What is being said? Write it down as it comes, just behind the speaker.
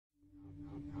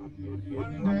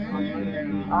One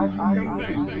day I shall come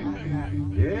back.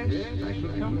 Yes, I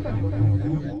shall come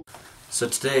back. So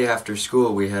today after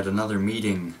school we had another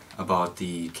meeting about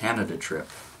the Canada trip,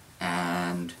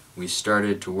 and we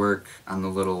started to work on the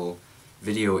little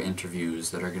video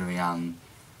interviews that are going to be on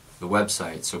the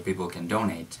website so people can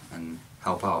donate and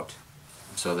help out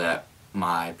so that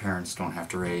my parents don't have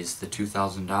to raise the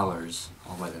 $2,000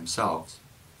 all by themselves.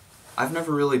 I've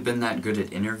never really been that good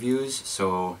at interviews,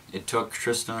 so it took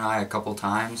Tristan and I a couple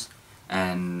times,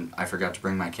 and I forgot to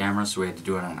bring my camera, so we had to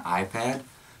do it on an iPad.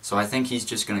 So I think he's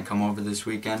just going to come over this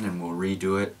weekend and we'll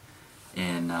redo it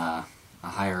in a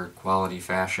higher quality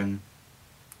fashion,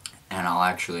 and I'll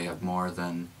actually have more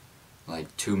than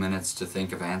like 2 minutes to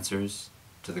think of answers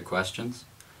to the questions.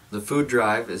 The food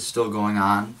drive is still going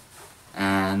on,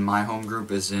 and my home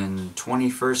group is in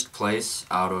 21st place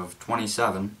out of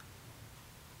 27.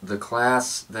 The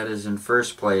class that is in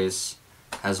first place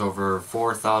has over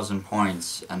 4,000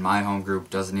 points, and my home group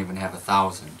doesn't even have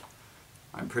 1,000.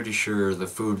 I'm pretty sure the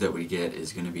food that we get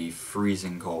is going to be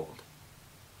freezing cold,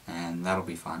 and that'll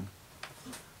be fun.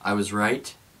 I was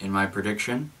right in my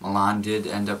prediction. Milan did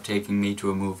end up taking me to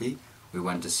a movie. We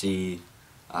went to see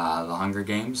The Hunger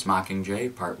Games,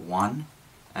 Mockingjay, Part 1,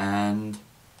 and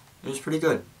it was pretty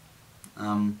good.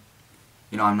 You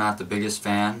know, I'm not the biggest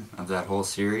fan of that whole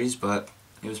series, but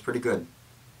it was pretty good.